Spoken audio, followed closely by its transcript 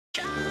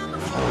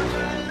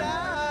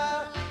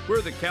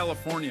We're the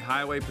California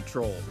Highway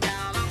Patrol.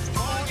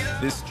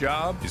 This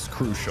job is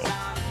crucial.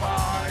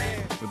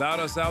 Without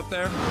us out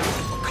there,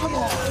 Come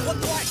on, what?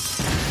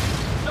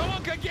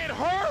 someone could get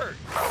hurt!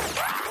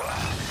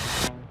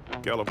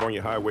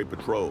 California Highway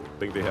Patrol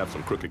think they have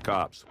some crooked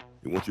cops.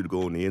 They want you to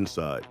go on the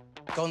inside.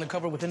 Go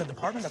undercover within the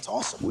department? That's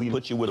awesome. We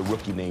put you with a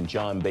rookie named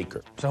John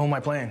Baker. So who am I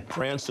playing?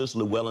 Francis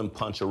Llewellyn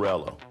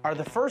Poncherello. Are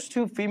the first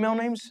two female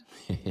names?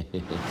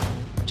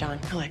 John,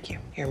 I like you.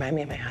 You remind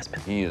me of my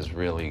husband. He is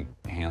really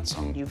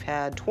handsome. You've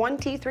had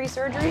 23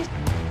 surgeries.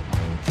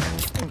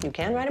 You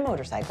can ride a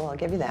motorcycle, I'll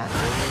give you that.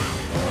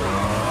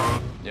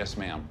 Yes,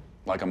 ma'am.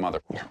 Like a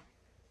mother.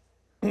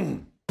 No.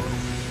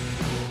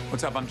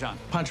 What's up? I'm John.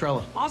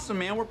 Poncherello. Awesome,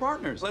 man. We're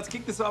partners. Let's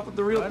kick this off with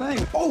the real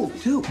thing. Oh,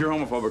 dude. If you're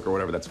homophobic or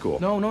whatever, that's cool.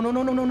 No. You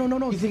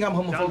think I'm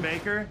homophobic? John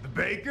Baker? The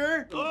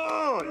Baker?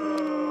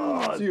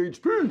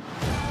 CHP.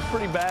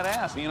 Pretty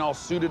badass. Being all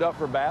suited up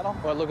for battle.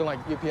 What, looking like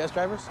UPS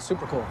drivers?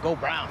 Super cool. Go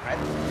brown, right?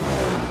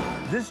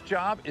 This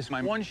job is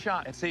my one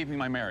shot at saving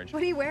my marriage.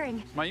 What are you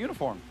wearing? My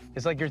uniform.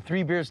 It's like you're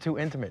 3 beers too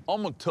intimate.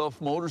 I'm a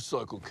tough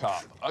motorcycle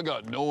cop. I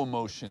got no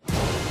emotion.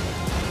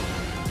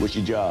 What's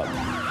your job?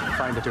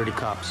 Find the dirty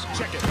cops.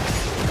 Check it.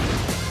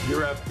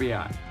 You're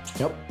FBI.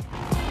 Yep.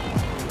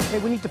 Hey,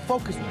 we need to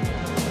focus.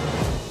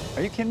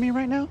 Are you kidding me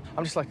right now?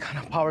 I'm just like kind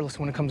of powerless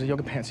when it comes to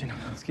yoga pants, you know?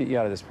 Let's get you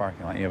out of this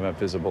parking lot. You have a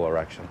visible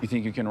erection. You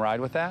think you can ride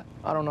with that?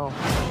 I don't know.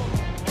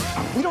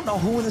 We don't know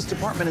who in this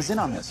department is in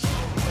on this.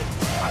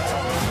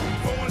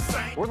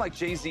 We're like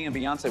Jay-Z and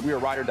Beyonce. We are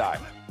ride or die.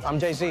 I'm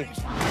Jay-Z. We're in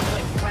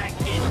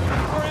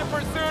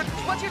pursuit.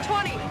 What's your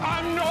 20?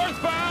 I'm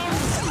northbound.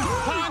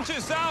 Punch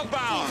is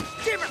southbound.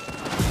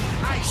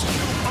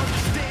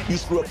 You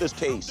screw up this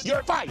case.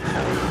 You're fired.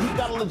 You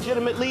got a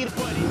legitimate lead.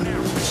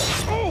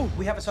 Oh!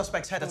 We have a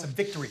suspect's head. That's a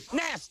victory.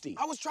 Nasty.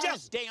 I was trying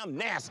just damn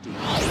nasty.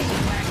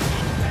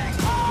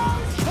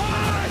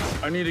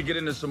 I need to get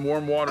into some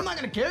warm water. I'm not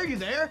gonna carry you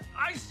there.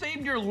 I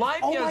saved your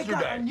life Oh yesterday.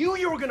 my God, I knew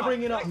you were gonna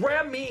bring it up.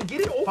 Grab me and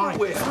get it over Fine.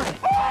 with.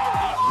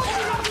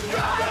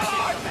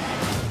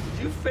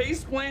 Did you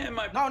face plant in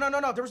my... No.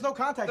 There was no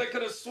contact. I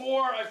could have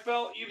swore I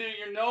felt either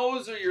your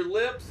nose or your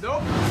lips.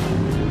 Nope.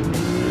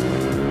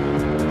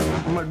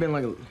 It might have been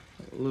like a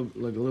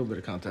little bit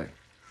of contact.